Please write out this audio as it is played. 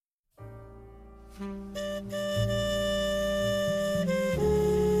Hi,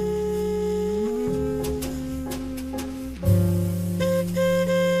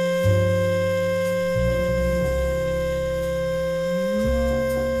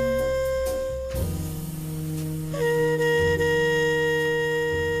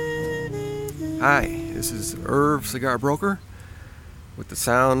 this is Irv CigarBroker with the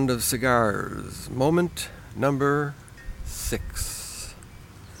sound of cigars. Moment number 6.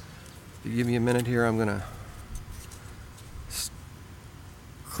 If you give me a minute here, I'm going to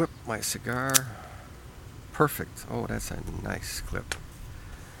clip my cigar. Perfect. Oh, that's a nice clip.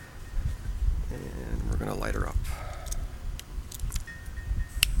 And we're going to light her up.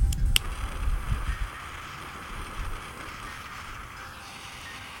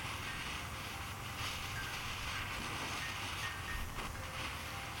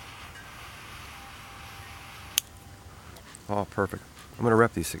 Oh, perfect. I'm going to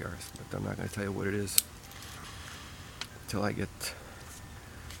rep these cigars, but I'm not going to tell you what it is until I get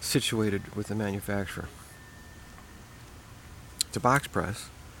situated with the manufacturer. It's a box press,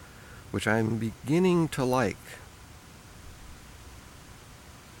 which I'm beginning to like.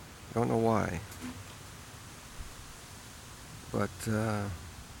 I don't know why, but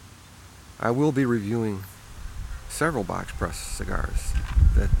I will be reviewing several box press cigars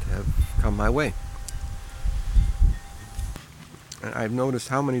that have come my way. And I've noticed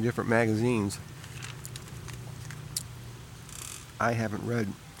how many different magazines I haven't read.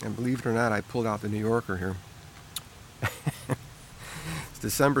 And believe it or not, I pulled out the New Yorker here. It's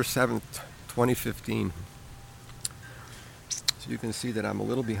December 7th, 2015. So you can see that I'm a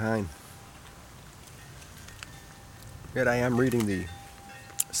little behind. Yet I am reading the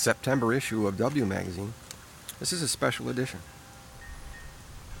September issue of W magazine. This is a special edition.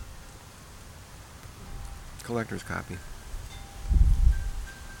 Collector's copy.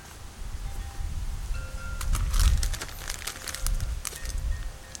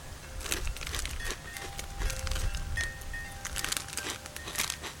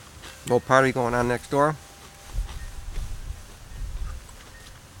 Little party going on next door.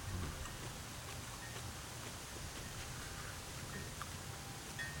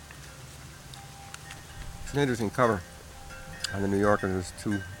 It's an interesting cover on the New Yorker. There's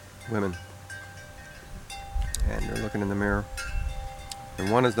 2 women, and they're looking in the mirror.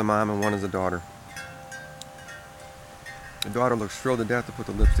 And one is the mom and one is the daughter. The daughter looks thrilled to death to put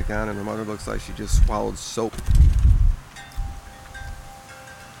the lipstick on, and the mother looks like she just swallowed soap.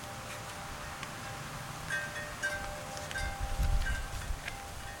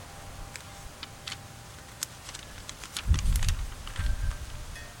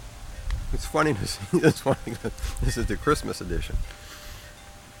 It's funny to see this one. This is the Christmas edition.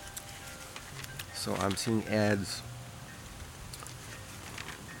 So I'm seeing ads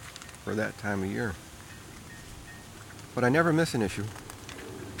for that time of year. But I never miss an issue.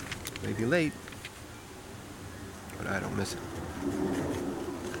 Maybe late, but I don't miss it.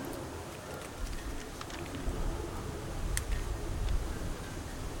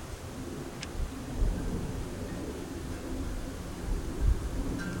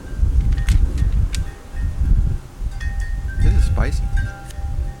 Spicy.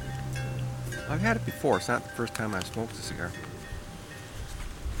 I've had it before. It's not the first time I've smoked a cigar.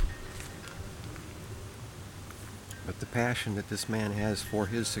 But the passion that this man has for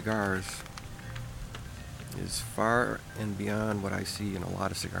his cigars is far and beyond what I see in a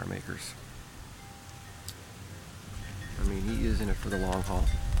lot of cigar makers. I mean, he is in it for the long haul.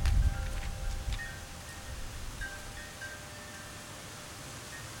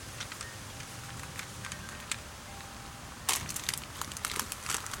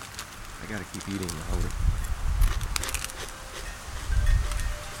 I gotta keep eating, I'm hungry.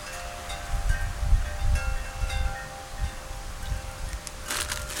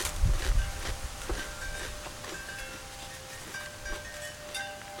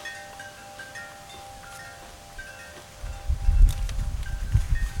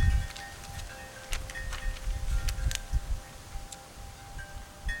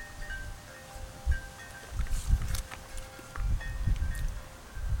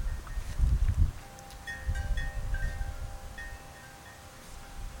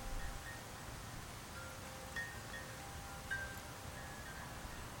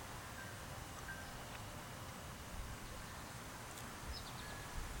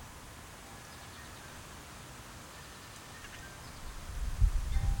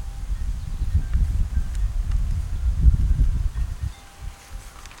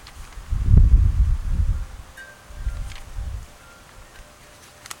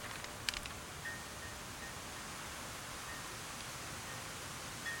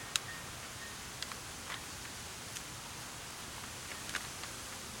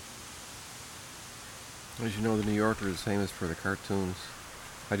 As you know, the New Yorker is famous for the cartoons.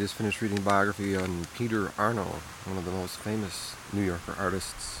 I just finished reading a biography on Peter Arno, one of the most famous New Yorker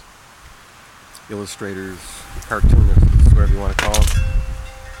artists, illustrators, cartoonists, whatever you want to call them.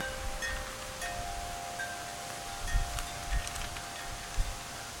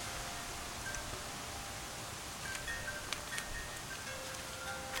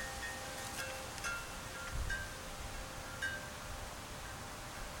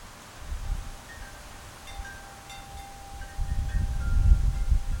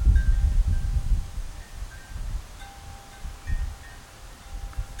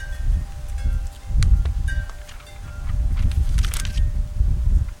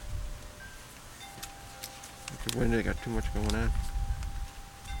 When they got too much going on.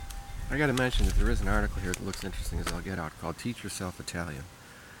 I gotta mention that there is an article here that looks interesting as I'll get out called Teach Yourself Italian.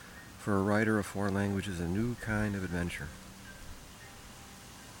 For a writer of foreign languages, a new kind of adventure.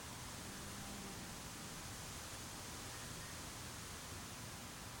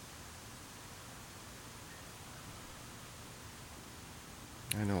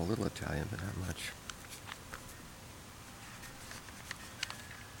 I know a little Italian, but not much.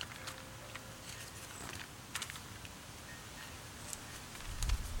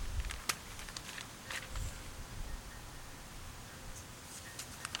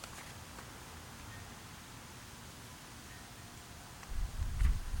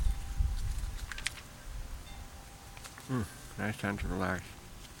 Nice time to relax.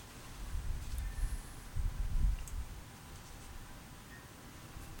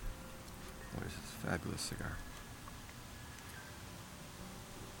 Oh, this is a fabulous cigar.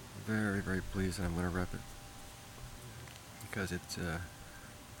 Very, very pleased that I'm going to rep it. Because it's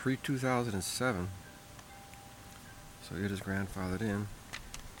pre-2007. So it is grandfathered in.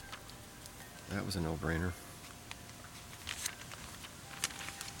 That was a no-brainer.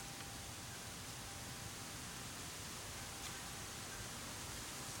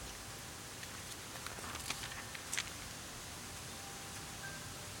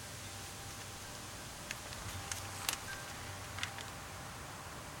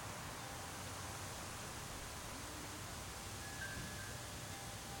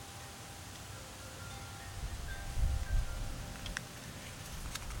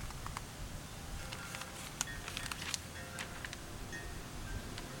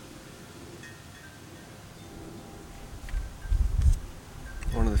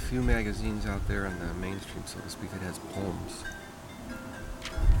 One of the few magazines out there on the mainstream, so to speak, that has poems.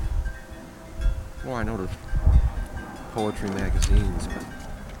 Well, I know there's poetry magazines, but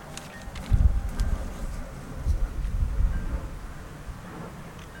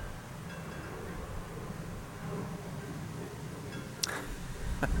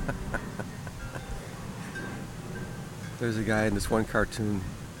there's a guy in this one cartoon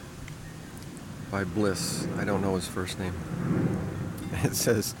by Bliss. I don't know his first name. It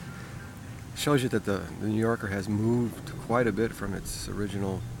says, shows you that the New Yorker has moved quite a bit from its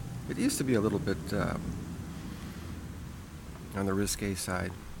original. It used to be a little bit on the risque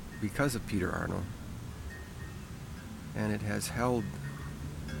side because of Peter Arno, and it has held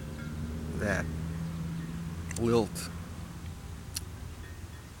that lilt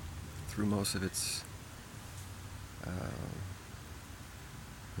through most of its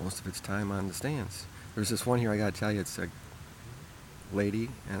time on the stands. There's this one here I gotta tell you. It's a lady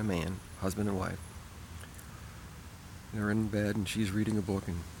and a man, husband and wife. They're in bed and she's reading a book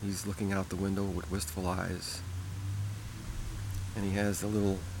and he's looking out the window with wistful eyes. And he has a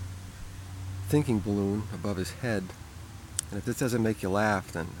little thinking balloon above his head. And if this doesn't make you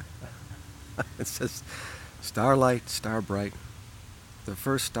laugh, then it says, "Starlight, star bright, the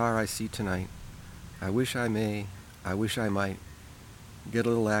first star I see tonight. I wish I may, I wish I might get a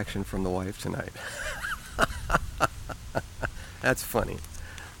little action from the wife tonight." That's funny.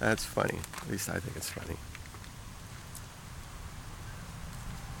 That's funny. At least I think it's funny.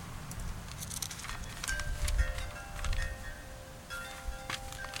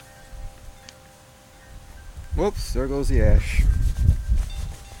 Whoops, there goes the ash.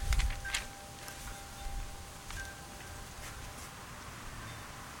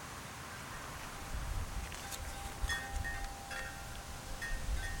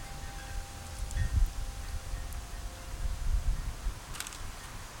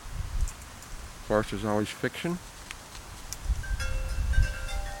 Of course, there's always fiction.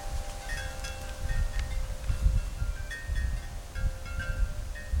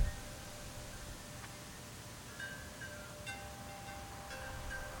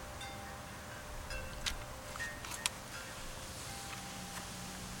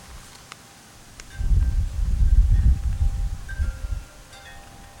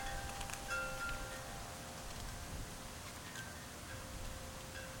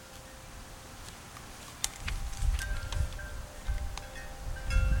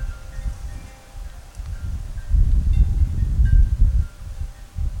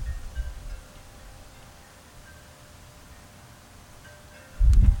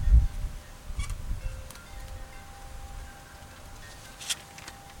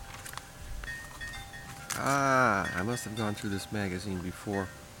 I must have gone through this magazine before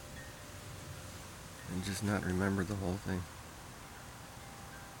and just not remembered the whole thing.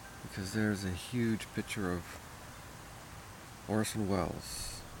 Because there's a huge picture of Orson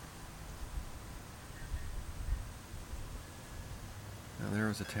Welles. Now there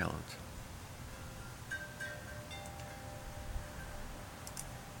was a talent.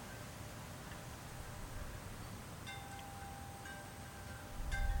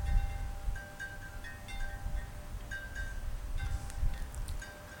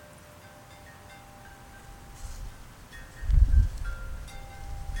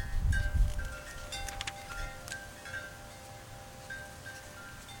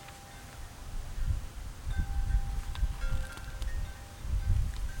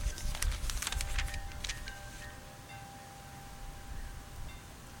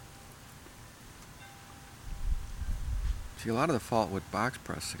 See, a lot of the fault with box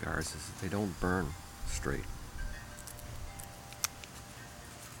press cigars is that they don't burn straight.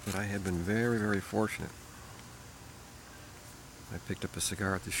 But I have been very, very fortunate. I picked up a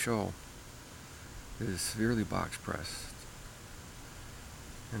cigar at the show that is severely box pressed,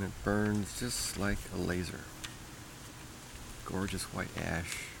 and it burns just like a laser. Gorgeous white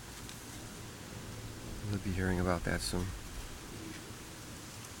ash. You'll be hearing about that soon.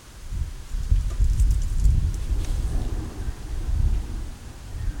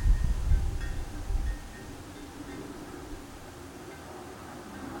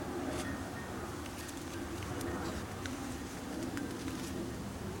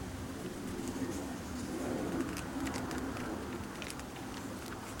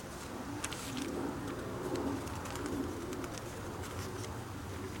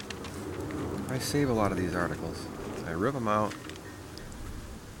 I save a lot of these articles. I rip them out,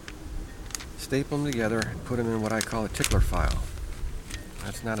 staple them together, and put them in what I call a tickler file.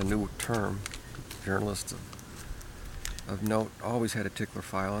 That's not a new term. Journalists of note always had a tickler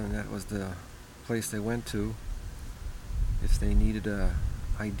file, and that was the place they went to if they needed an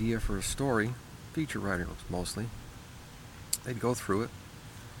idea for a story. Feature writers mostly. They'd go through it,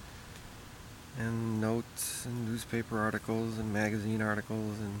 and notes and newspaper articles and magazine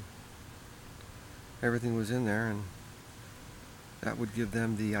articles, and everything was in there, and that would give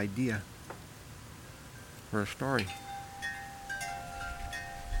them the idea for a story.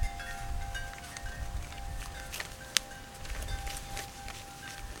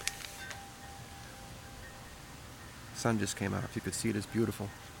 The sun just came out. If you could see it, it's beautiful.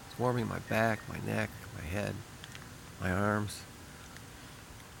 It's warming my back, my neck, my head, my arms.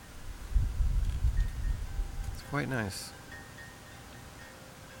 It's quite nice.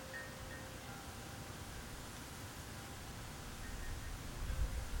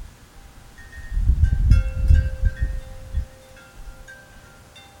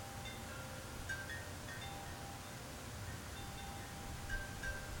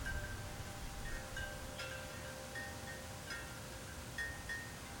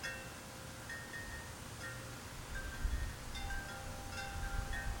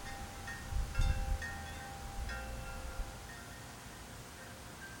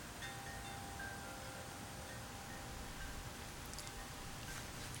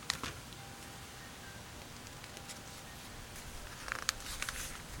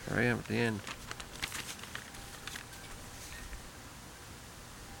 There I am at the end.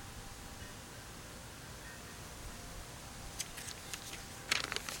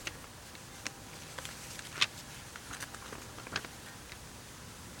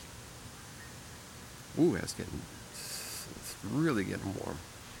 Ooh, it's really getting warm.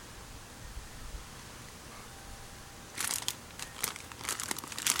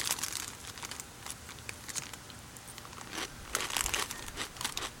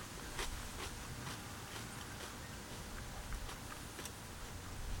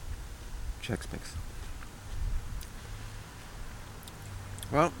 Chex Mix.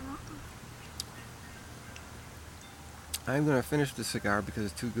 Well, I'm going to finish the cigar because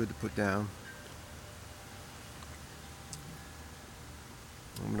it's too good to put down.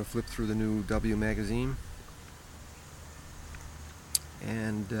 I'm going to flip through the new W magazine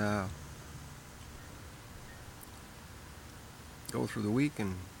and go through the week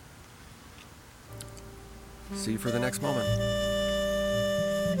and see you for the next moment.